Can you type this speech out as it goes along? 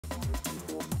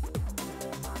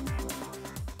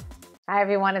Hi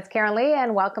everyone, it's KarenLee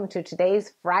and welcome to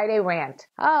today's Friday rant.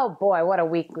 Oh boy, what a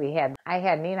week we had. I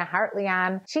had Nina Hartley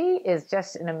on. She is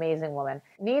just an amazing woman.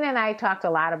 Nina and I talked a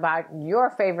lot about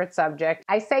your favorite subject.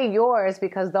 I say yours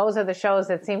because those are the shows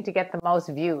that seem to get the most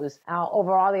views.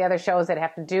 Over all the other shows that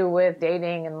have to do with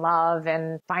dating and love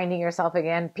and finding yourself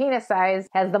again, penis size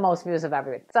has the most views of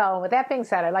everything. So with that being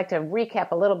said, I'd like to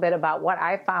recap a little bit about what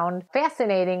I found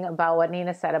fascinating about what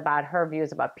Nina said about her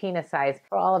views about penis size.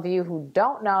 For all of you who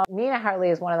don't know, Nina Hartley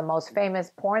is one of the most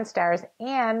famous porn stars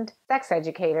and sex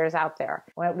educators out there.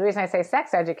 Well, the reason I say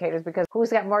sex educators is because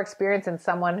who's got more experience than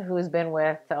someone who's been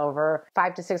with over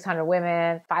 500 to 600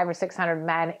 women, 500 or 600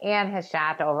 men, and has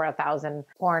shot over 1,000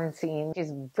 porn scenes.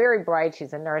 She's very bright.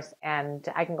 She's a nurse, and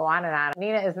I can go on and on.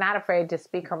 Nina is not afraid to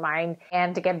speak her mind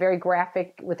and to get very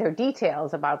graphic with her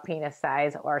details about penis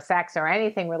size or sex or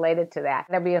anything related to that.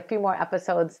 There'll be a few more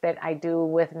episodes that I do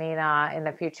with Nina in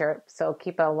the future, so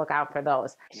keep a lookout for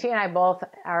those. She and I both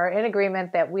are in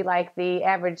agreement that we like the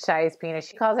average size penis.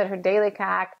 She calls it her daily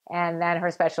cock and then her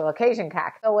special occasion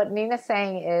cock. So what Nina's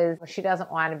saying is she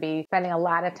doesn't want to be spending a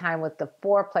lot of time with the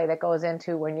foreplay that goes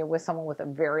into when you're with someone with a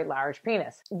very large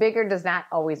penis. Bigger does not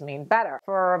always mean better.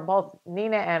 For both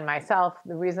Nina and myself,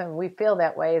 the reason we feel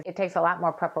that way is it takes a lot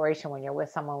more preparation when you're with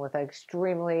someone with an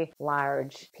extremely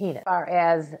large penis. As far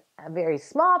as a very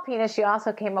small penis, she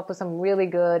also came up with some really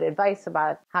good advice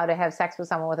about how to have sex with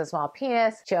someone with a small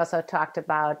penis. She also talked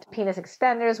about penis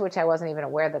extenders, which I wasn't even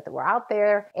aware that they were out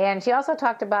there. And she also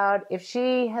talked about if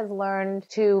she has learned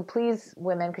to please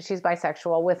women, because she's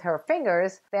bisexual, with her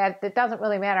fingers, that it doesn't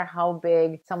really matter how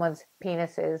big someone's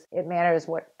penis is. It matters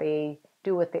what they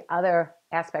do with the other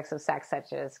aspects of sex,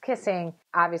 such as kissing.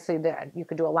 Obviously, you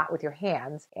could do a lot with your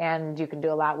hands, and you can do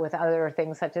a lot with other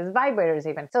things such as vibrators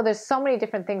even. So there's so many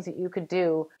different things that you could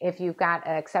do if you've got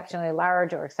an exceptionally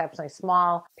large or exceptionally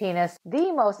small penis.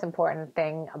 The most important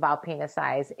thing about penis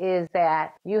size is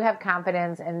that you have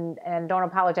confidence and don't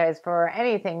apologize for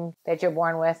anything that you're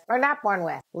born with or not born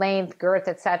with. Length, girth,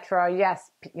 etc. Yes,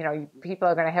 people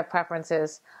are going to have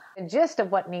preferences. The gist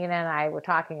of what Nina and I were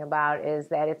talking about is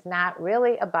that it's not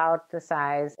really about the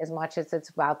size as much as it's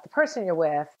about the person you're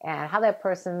with and how that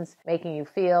person's making you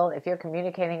feel, if you're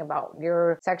communicating about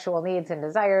your sexual needs and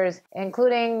desires,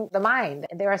 including the mind.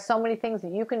 There are so many things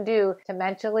that you can do to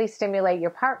mentally stimulate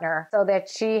your partner so that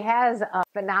she has a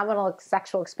phenomenal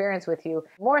sexual experience with you,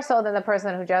 more so than the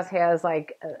person who just has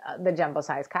like the jumbo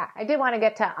size cock. I did want to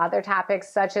get to other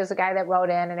topics, such as a guy that wrote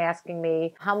in and asking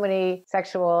me how many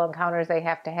sexual encounters they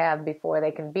have to have before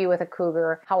they can be with a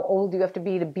cougar, how old do you have to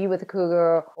be with a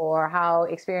cougar, or how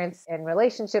experienced in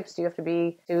relationships do you have to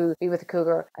be with a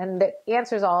cougar. And the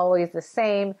answer is always the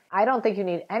same. I don't think you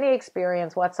need any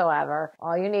experience whatsoever.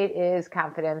 All you need is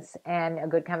confidence and a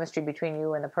good chemistry between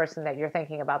you and the person that you're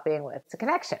thinking about being with. It's a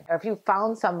connection. Or if you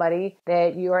found somebody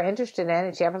that you are interested in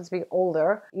and she happens to be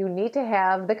older, you need to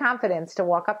have the confidence to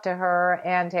walk up to her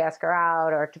and to ask her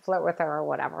out or to flirt with her or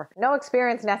whatever. No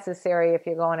experience necessary if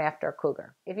you're going after a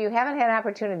cougar. If you haven't had an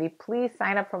opportunity, please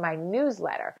sign up for my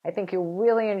newsletter. I think you'll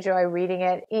really enjoy reading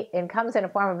it. It comes in the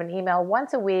form of an email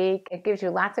once a week. It gives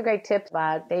you lots of great tips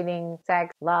about dating,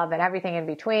 sex, love, and everything in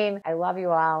between. I love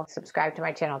you all. Subscribe to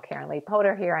my channel, KarenLee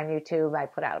Potter, here on YouTube. I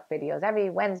put out videos every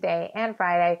Wednesday and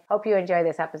Friday. Hope you enjoy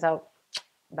this episode.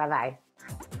 Bye-bye.